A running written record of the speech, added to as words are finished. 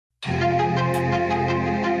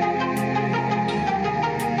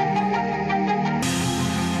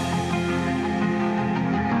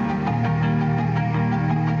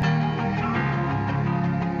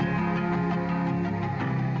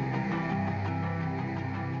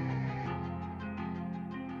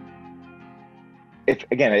if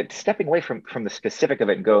again, it's stepping away from the specific of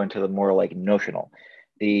it and go into the more like notional.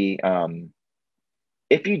 The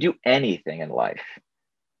if you do anything in life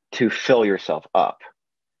to fill yourself up,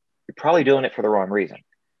 you're probably doing it for the wrong reason.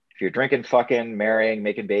 If you're drinking, fucking, marrying,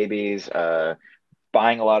 making babies,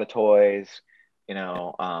 buying a lot of toys, you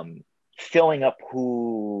know, filling up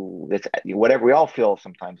who that's whatever, we all feel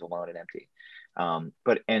sometimes alone and empty.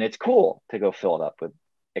 But and it's cool to go fill it up with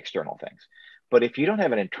external things. But if you don't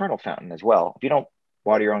have an internal fountain as well, if you don't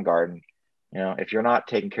water your own garden, you know, if you're not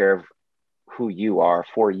taking care of who you are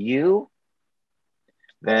for you,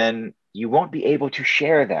 then you won't be able to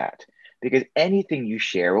share that, because anything you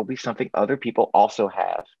share will be something other people also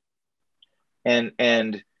have.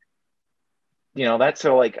 And you know, that's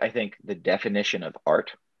so like I think the definition of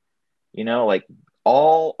art, you know, like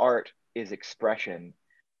all art is expression.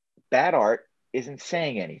 Bad art isn't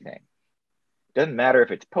saying anything. Doesn't matter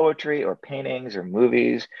if it's poetry or paintings or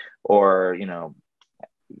movies or, you know,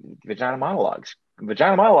 vagina monologues.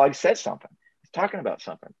 Vagina monologues says something. It's talking about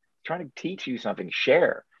something. It's trying to teach you something,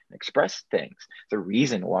 share, express things. The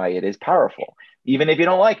reason why it is powerful, even if you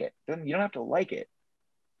don't like it. You don't have to like it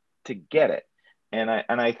to get it. And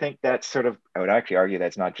I think that's sort of, I would actually argue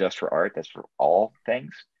that's not just for art, that's for all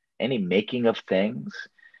things. Any making of things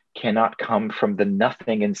cannot come from the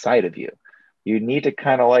nothing inside of you. You need to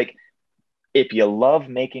kind of like, if you love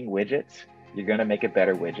making widgets, you're going to make a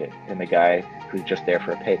better widget than the guy who's just there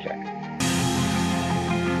for a paycheck.